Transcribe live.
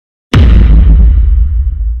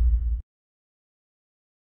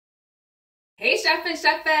Hey, Chef and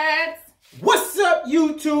Chefettes! What's up,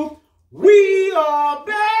 YouTube? We are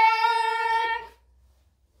back!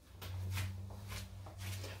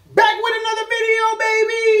 Back with another video,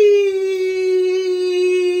 baby!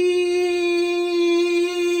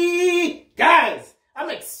 Guys,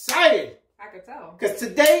 I'm excited. I could tell. Because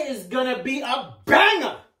today is gonna be a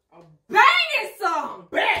banger! A banging song!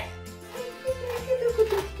 Bang!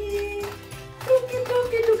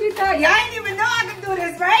 Y'all ain't even know I can do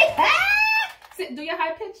this, right? Sit, do your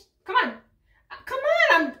high pitch. Come on. Come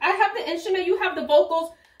on. I have the instrument. You have the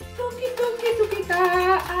vocals.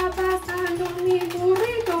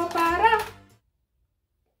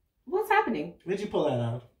 What's happening? Where'd you pull that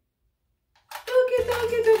out?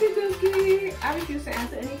 I refuse to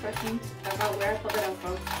answer any questions about where I pulled it out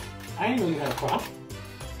from. I didn't know you had a prop.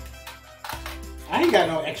 I ain't got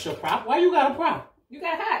no extra prop. Why you got a prop? You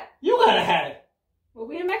got a hat. You got a hat. Well,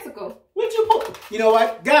 we in Mexico. What'd you pull? You know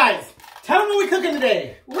what? Guys, tell them what we're cooking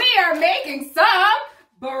today. We are making some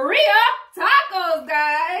birria tacos,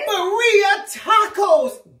 guys. Birria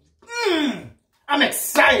tacos. I'm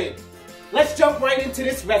excited. Let's jump right into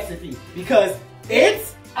this recipe because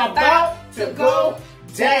it's about to go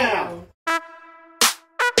down.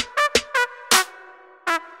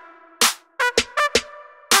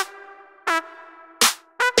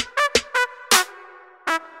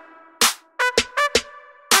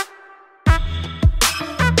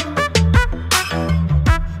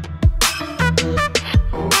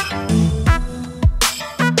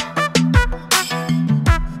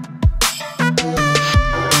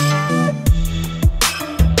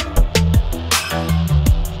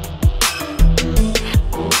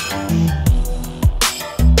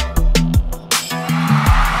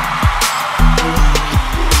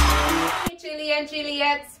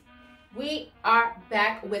 We are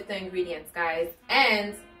back with the ingredients, guys,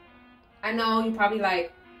 and I know you're probably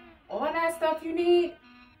like, all that stuff you need,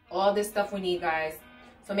 all this stuff we need, guys.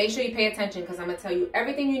 So make sure you pay attention because I'm gonna tell you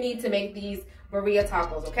everything you need to make these birria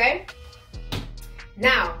tacos, okay?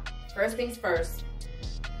 Now, first things first,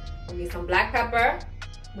 we need some black pepper,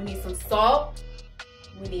 we need some salt,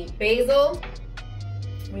 we need basil,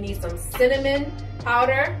 we need some cinnamon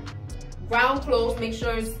powder, ground cloves, make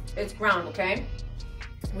sure it's ground, okay?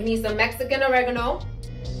 We need some Mexican oregano.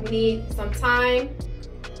 We need some thyme,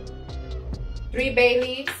 3 bay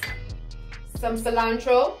leaves, some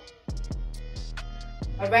cilantro,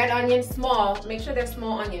 a red onion, small. Make sure they're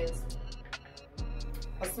small onions.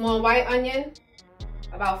 A small white onion,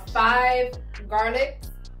 about 5 garlic.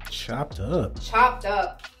 Chopped up. Chopped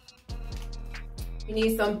up. You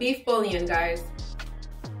need some beef bouillon, guys.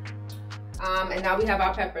 And now we have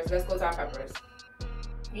our peppers. Let's go to our peppers.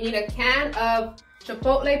 You need a can of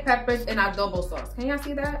chipotle peppers in adobo sauce. Can y'all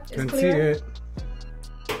see that? It's Can clear. see it.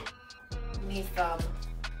 You need some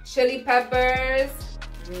chili peppers.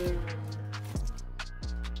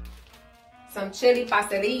 Some chili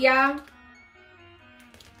pasilla.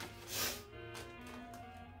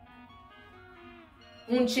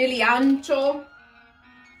 Un chili ancho.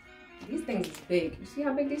 These things is big. You see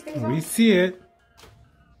how big these things are? We see it.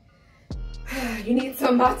 You need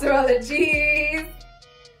some mozzarella cheese.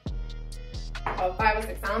 About 5 or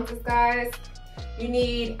 6 ounces, guys. You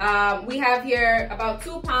need, we have here about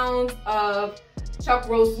 2 pounds of chuck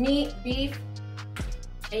roast meat, beef.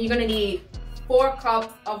 And you're gonna need 4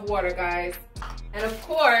 cups of water, guys. And of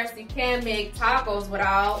course, you can't make tacos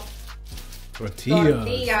without tortillas,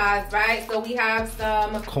 right? So we have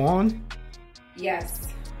some corn. Yes,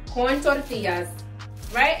 corn tortillas,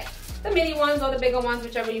 right? The mini ones or the bigger ones,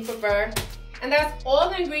 whichever you prefer. And that's all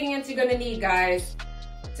the ingredients you're gonna need, guys.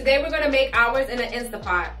 Today we're gonna make ours in an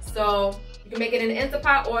Instapot. So you can make it in an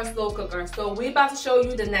Instapot or a slow cooker. So we're about to show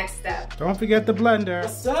you the next step. Don't forget the blender.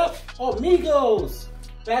 What's up, amigos?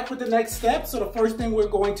 Back with the next step. So the first thing we're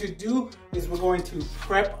going to do is we're going to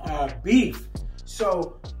prep our beef.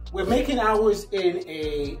 So we're making ours in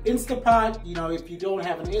a Instapot. You know, if you don't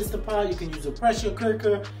have an Instapot, you can use a pressure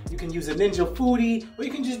cooker, you can use a Ninja Foodie, or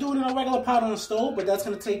you can just do it in a regular pot on the stove, but that's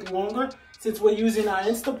gonna take longer. Since we're using our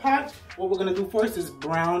Instapot, what we're gonna do first is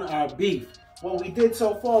brown our beef. What we did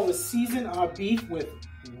so far was season our beef with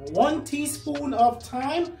 1 teaspoon of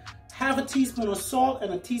thyme, half a teaspoon of salt,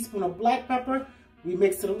 and a teaspoon of black pepper. We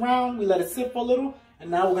mixed it around, we let it sit for a little, and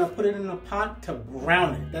now we're gonna put it in a pot to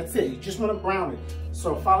brown it. That's it, you just wanna brown it.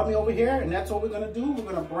 So follow me over here, and that's what we're gonna do. We're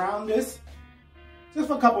gonna brown this just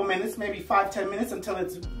for a couple minutes, maybe 5-10 minutes until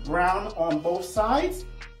it's brown on both sides.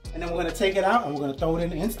 And then we're gonna take it out and we're gonna throw it in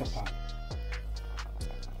the Instapot.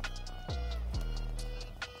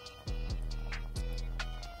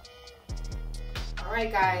 All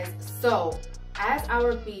right, guys, so as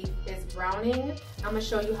our beef is browning, I'm gonna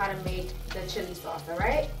show you how to make the chili sauce, all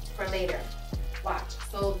right? For later. Watch.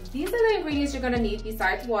 So these are the ingredients you're gonna need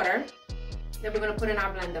besides water that we're gonna put in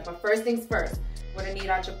our blender. But first things first, we're gonna need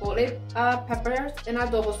our chipotle peppers and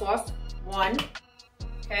adobo sauce, 1.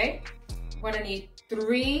 Okay? We're gonna need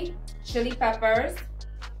 3 chili peppers,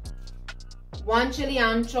 1 chili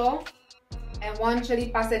ancho, and 1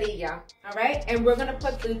 chili pasilla, all right? And we're gonna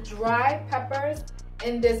put the dry peppers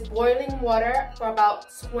in this boiling water for about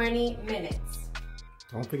 20 minutes.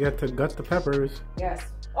 Don't forget to gut the peppers. Yes.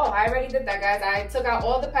 Oh, I already did that, guys. I took out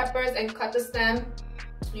all the peppers and cut the stem.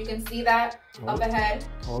 You can see that up ahead.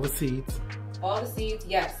 All the seeds. All the seeds,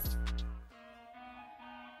 yes.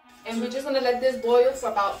 And we're just gonna let this boil for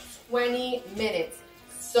about 20 minutes.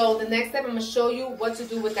 So the next step, I'm gonna show you what to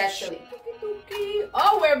do with that chili.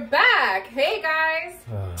 Oh, we're back. Hey, guys.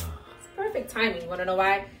 It's perfect timing. You wanna know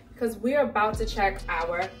why? Because we're about to check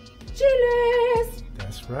our chilies.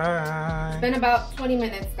 That's right. It's been about 20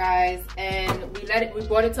 minutes, guys, and we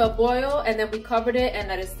brought it to a boil, and then we covered it and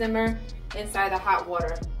let it simmer inside the hot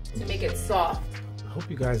water to make it soft. I hope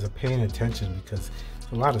you guys are paying attention because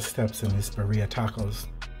there's a lot of steps in this birria tacos.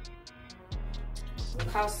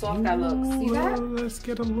 Look how soft that looks. See that? Let's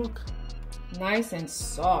get a look. Nice and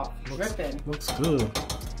soft, dripping. Looks good.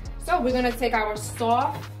 So we're gonna take our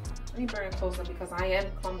soft. Let me bring it closer because I am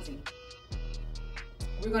clumsy.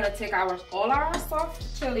 We're gonna take all our soft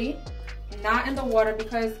chili, not in the water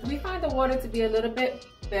because we find the water to be a little bit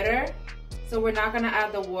bitter. So we're not gonna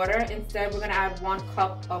add the water. Instead, we're gonna add 1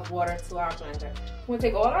 cup of water to our blender. We'll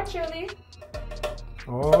take all our chili.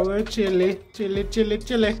 All the chili. Chili,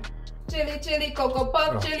 cocoa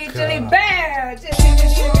puff, chili, bam!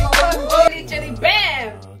 Chili,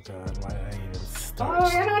 bam! Oh God, why did I even start? Oh,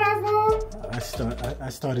 you know that's good? I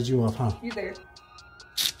started you off, huh? You did.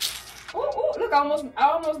 Oh, look, I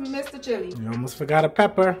almost missed the chili. You almost forgot a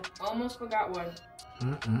pepper. Almost forgot one.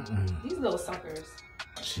 These little suckers.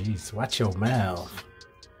 Jeez, watch your mouth.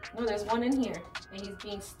 No, there's one in here, and he's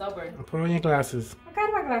being stubborn. Put on your glasses. I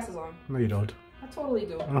got my glasses on. No, you don't. I totally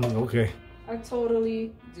do. Oh, okay. I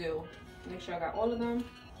totally do. Make sure I got all of them.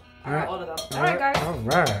 I got all of them. All right, guys. All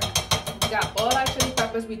right. We got all our chili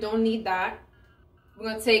peppers. We don't need that. We're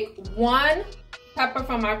gonna take 1 pepper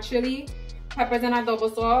from our chili peppers and adobo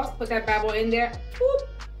sauce. Put that bad boy in there. Boop.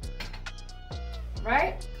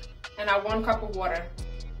 Right? And our 1 cup of water.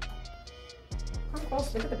 Come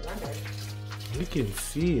close. Look at the blender. You can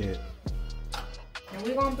see it. And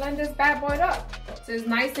we're gonna blend this bad boy up so it's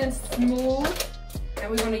nice and smooth.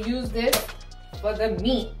 And we're gonna use this for the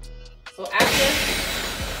meat. So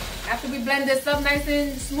after we blend this up nice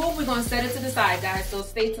and smooth, we're gonna set it to the side, guys. So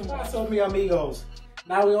stay tuned. So, mi amigos,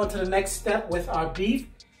 now we're on to the next step with our beef.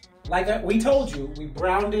 Like we told you, we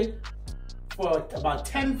browned it for about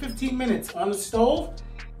 10-15 minutes on the stove.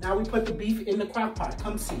 Now we put the beef in the crock pot.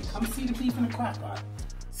 Come see the beef in the crock pot.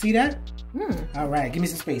 See that? All right, give me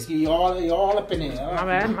some space. You're all up in there. My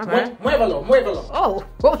bad. Muévelo. Oh,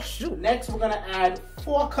 shoot. Next, we're gonna add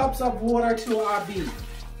 4 cups of water to our beef.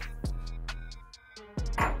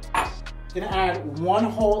 Gonna add 1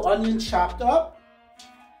 whole onion chopped up,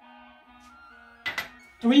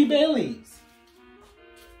 3 bay leaves.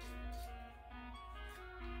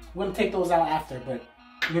 We're gonna take those out after, but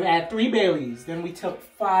we're gonna add 3 bay leaves. Then we took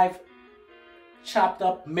 5 chopped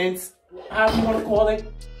up minced, how do you wanna call it?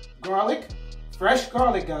 Garlic, fresh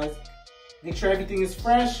garlic, guys. Make sure everything is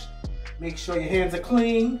fresh. Make sure your hands are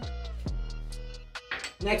clean.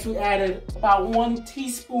 Next, we added about 1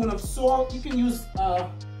 teaspoon of salt. You can use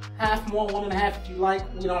half more, 1.5 if you like.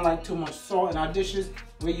 We don't like too much salt in our dishes.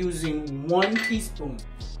 We're using 1 teaspoon.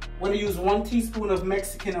 We're gonna use 1 teaspoon of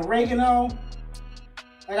Mexican oregano.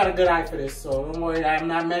 I got a good eye for this, so don't worry, I'm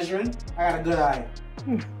not measuring. I got a good eye.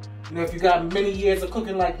 You know, if you got many years of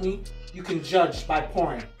cooking like me, you can judge by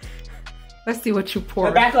pouring. Let's see what you pour.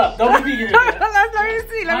 Now back up. Don't repeat it. Let me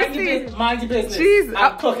see. Mind your business. Jeez,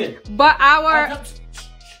 I'm cooking. But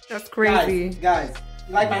that's crazy. Guys,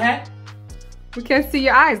 you like my hat? We can't see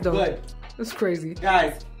your eyes though. Good. That's crazy.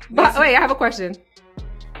 Guys. But wait, I have a question.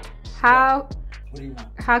 What do you want?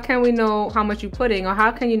 How can we know how much you're putting, or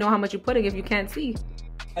how can you know how much you're putting if you can't see?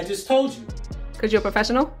 I just told you. Because you're a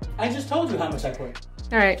professional? I just told you how much I put.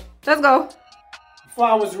 All right, let's go. Before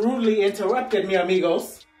I was rudely interrupted, mi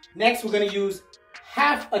amigos. Next, we're going to use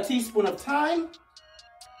half a teaspoon of thyme.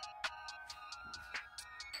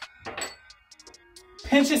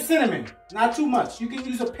 Pinch of cinnamon. Not too much. You can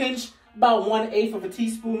use a pinch, about 1/8 of a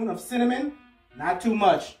teaspoon of cinnamon. Not too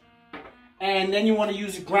much. And then you want to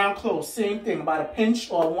use your ground cloves. Same thing, about a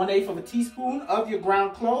pinch or 1/8 of a teaspoon of your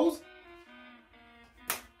ground cloves.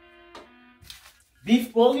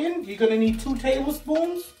 Beef bouillon, you're gonna need 2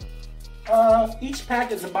 tablespoons. Each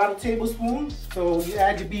pack is about a tablespoon. So you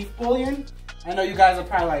add your beef bouillon. I know you guys are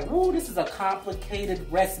probably like, "Ooh, this is a complicated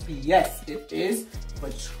recipe." Yes, it is,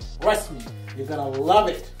 but trust me, you're gonna love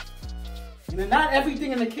it. You know, not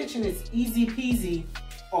everything in the kitchen is easy peasy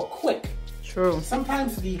or quick. True.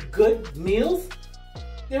 Sometimes the good meals,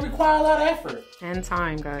 they require a lot of effort. And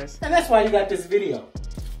time, guys. And that's why you got this video.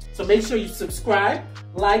 So make sure you subscribe,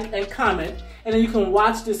 like, and comment. And then you can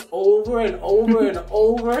watch this over and over and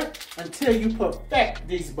over until you perfect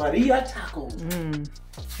these birria tacos.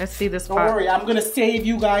 Let's see this Don't pot. worry, I'm gonna save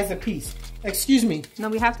you guys a piece. Excuse me. No,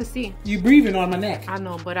 we have to see. You breathing on my neck. I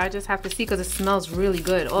know, but I just have to see because it smells really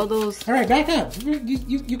good. All those... All right, back up.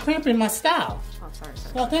 You cramping my style. Oh, sorry.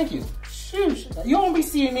 Oh, thank you. Shoosh. You won't be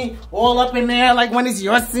seeing me all up in there like when it's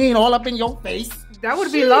your scene, all up in your face. That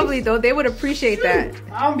would be lovely, though. They would appreciate that.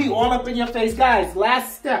 I'll be all up in your face. Guys,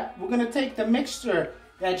 last step. We're going to take the mixture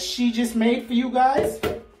that she just made for you guys.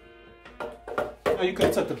 Oh, you could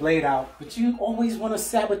have took the blade out, but you always want to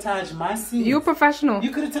sabotage my scene. You're a professional.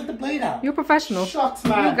 You could have took the blade out. You're a professional. Shucks,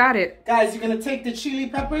 man. You got it. Guys, you're going to take the chili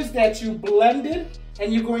peppers that you blended,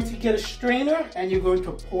 and you're going to get a strainer, and you're going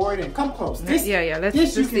to pour it in. Come close. This, let's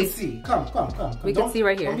this you can see. see. Come. We can see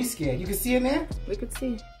right here. Don't be scared. You can see in there? We could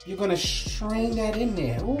see. You're going to strain that in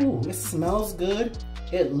there. Ooh, it smells good.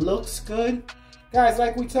 It looks good. Guys,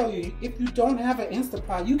 like we tell you, if you don't have an Instant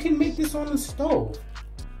Pot, you can make this on the stove.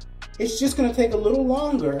 It's just going to take a little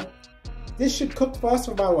longer. This should cook for us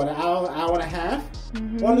for about, what, an hour, hour and a half?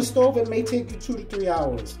 On the stove, it may take you 2 to 3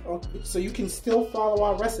 hours. So you can still follow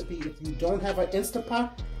our recipe if you don't have an Instant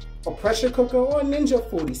Pot, a pressure cooker, or a Ninja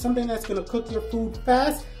Foodie. Something that's going to cook your food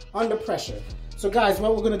fast under pressure. So guys,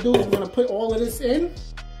 what we're going to do is we're going to put all of this in.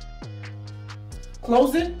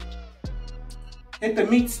 Close it. Hit the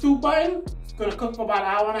meat stew button. It's going to cook for about an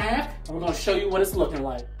hour and a half. And we're going to show you what it's looking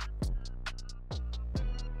like.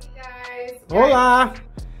 Guys. Hola.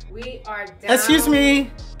 We are down. Excuse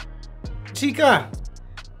me. Chica,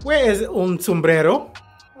 where is un sombrero?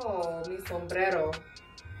 Oh, mi sombrero.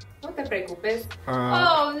 No te preocupes.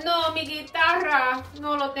 Oh, no, mi guitarra.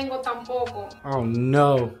 No lo tengo tampoco. Oh,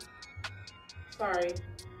 no. Sorry.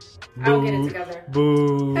 Boo. I'll get it together.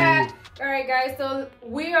 Boo. Alright guys, so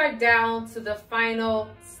we are down to the final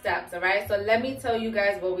steps, alright? So let me tell you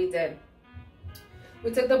guys what we did.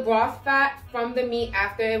 We took the broth fat from the meat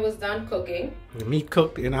after it was done cooking. The meat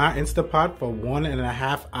cooked in our Instant Pot for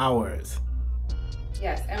 1.5 hours.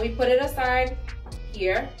 Yes, and we put it aside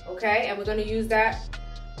here, okay? And we're gonna use that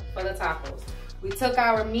for the tacos. We took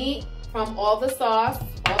our meat from all the sauce,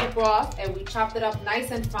 all the broth, and we chopped it up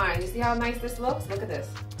nice and fine. You see how nice this looks? Look at this.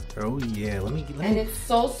 Oh yeah, let me and it's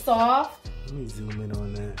so soft. Let me zoom in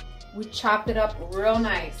on that. We chopped it up real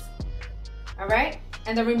nice. All right?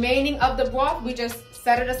 And the remaining of the broth, we just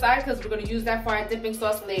set it aside because we're gonna use that for our dipping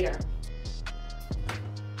sauce later.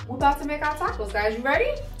 We're about to make our tacos, guys. You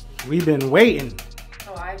ready? We've been waiting.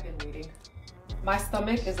 Oh, I've been waiting. My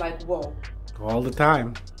stomach is like, whoa. All the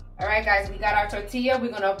time. All right, guys, we got our tortilla.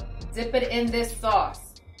 We're gonna dip it in this sauce.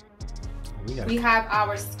 We have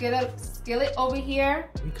our skillet over here.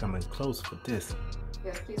 We coming close for this.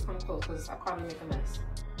 Yes, please come close because I'll probably make a mess.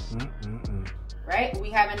 Right? We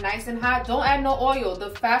have it nice and hot. Don't add no oil. The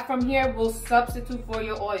fat from here will substitute for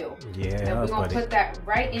your oil. Yeah, and we're going to put that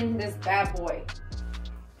right in this bad boy.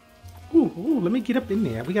 Ooh, let me get up in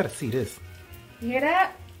there. We got to see this. You hear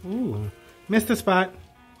that? Ooh, missed the spot.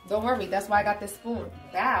 Don't worry. That's why I got this spoon.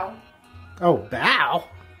 Bow. Oh, bow.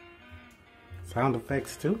 Sound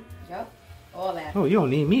effects too? Yep. All that. Oh, you don't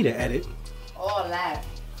need me to edit. All that.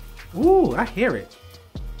 Ooh, I hear it.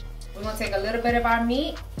 We're going to take a little bit of our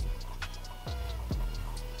meat.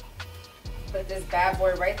 Put this bad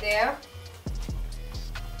boy right there.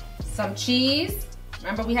 Some cheese.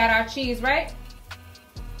 Remember we had our cheese, right?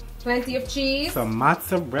 Plenty of cheese. Some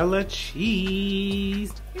mozzarella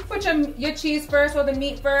cheese. You put your cheese first or the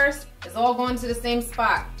meat first. It's all going to the same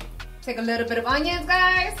spot. Take a little bit of onions,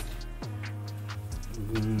 guys.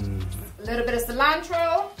 A little bit of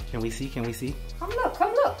cilantro. Can we see? Can we see? Come look,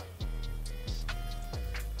 come look.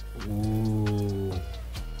 Ooh.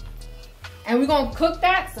 And we're gonna cook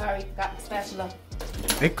that. Sorry, got the spatula.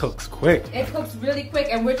 It cooks quick. It cooks really quick,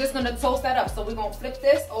 and we're just gonna toast that up. So we're gonna flip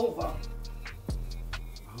this over.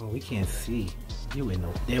 Oh, we can't see. You in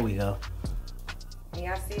there? There we go. Can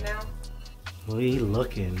y'all see now? We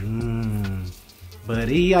looking.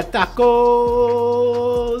 Birria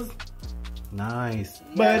tacos. Nice.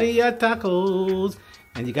 Yeah. Birria tacos.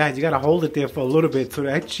 And you guys, you gotta hold it there for a little bit so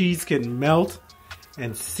that cheese can melt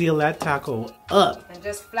and seal that taco up. And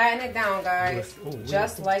just flatten it down, guys.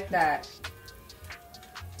 Just like that.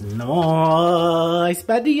 Nice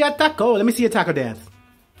birria taco. Let me see a taco dance.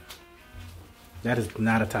 That is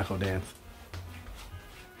not a taco dance.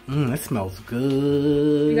 It smells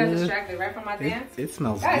good. You got distracted right from my dance? It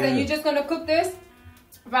smells guys, good. and you're just gonna cook this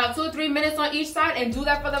about 2 or 3 minutes on each side and do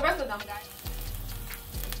that for the rest of them, guys.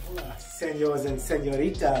 Hola, senors and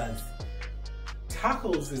senoritas.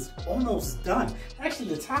 Tacos is almost done.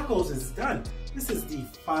 Actually, the tacos is done. This is the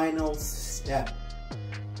final step.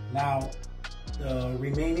 Now, the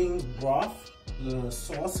remaining broth, the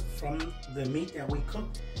sauce from the meat that we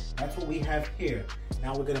cooked, that's what we have here.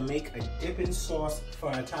 Now we're gonna make a dipping sauce for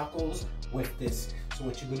our tacos with this. So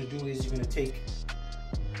what you're gonna do is you're gonna take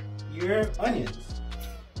your onions.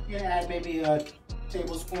 You're gonna add maybe a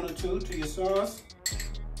tablespoon or 2 to your sauce.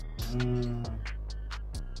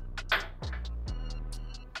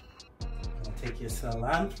 Take your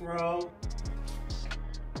cilantro.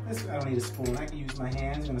 This, I don't need a spoon, I can use my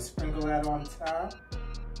hands. I'm gonna sprinkle that on top.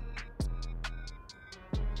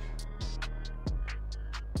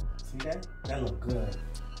 See that? That look good.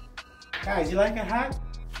 Guys, you like it hot?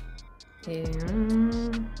 Yeah.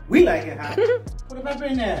 We like it hot. Put a pepper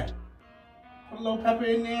in there. Put a little pepper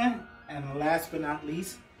in there. And last but not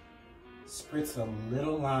least, spritz a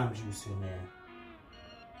little lime juice in there.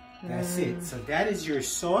 That's it. So that is your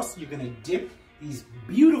sauce. You're gonna dip these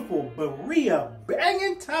beautiful birria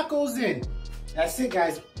banging tacos in. That's it,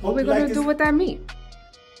 guys. What are we gonna do with that meat?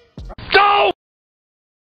 Go!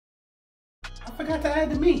 I forgot to add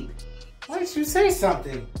the meat. Why didn't you say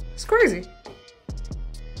something? It's crazy.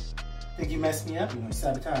 Think you messed me up? You want to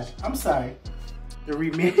sabotage? I'm sorry. The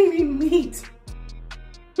remaining meat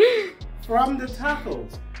from the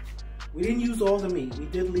tacos. We didn't use all the meat. We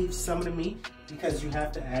did leave some of the meat because you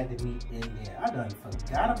have to add the meat in there. I done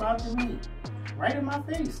forgot about the meat. Right in my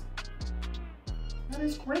face. That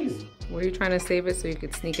is crazy. Were you trying to save it so you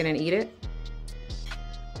could sneak in and eat it?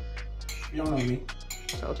 You don't know me.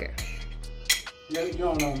 Okay. You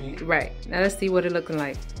don't know me. Right. Now let's see what it looking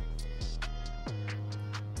like.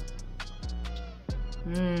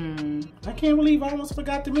 I can't believe I almost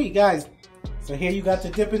forgot the meat, guys. So here you got the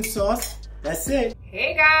dipping sauce. That's it.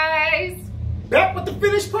 Hey guys! Back with the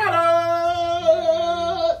finished product.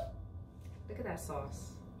 Look at that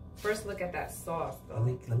sauce. First look at that sauce though.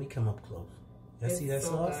 Let me come up close. Y'all see that so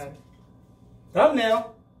sauce? good.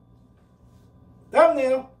 Thumbnail.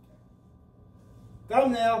 Thumbnail.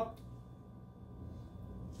 Thumbnail.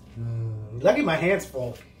 Look at my hands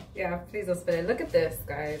full. Yeah, please don't spit it. Look at this,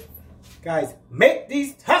 guys. Guys, make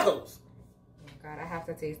these tacos. Oh God, I have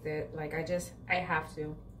to taste it. Like I have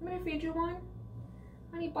to. I'm gonna feed you one.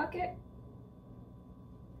 Honey bucket.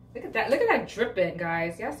 Look at that. Look at that dripping,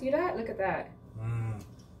 guys. Y'all see that? Look at that.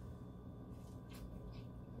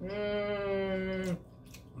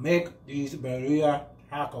 Make these birria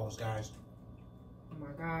tacos, guys. Oh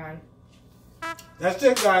my God. That's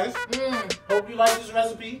it, guys. Hope you like this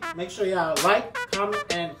recipe. Make sure y'all like, comment,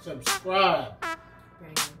 and subscribe.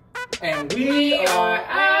 Right. And we are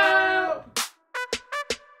out.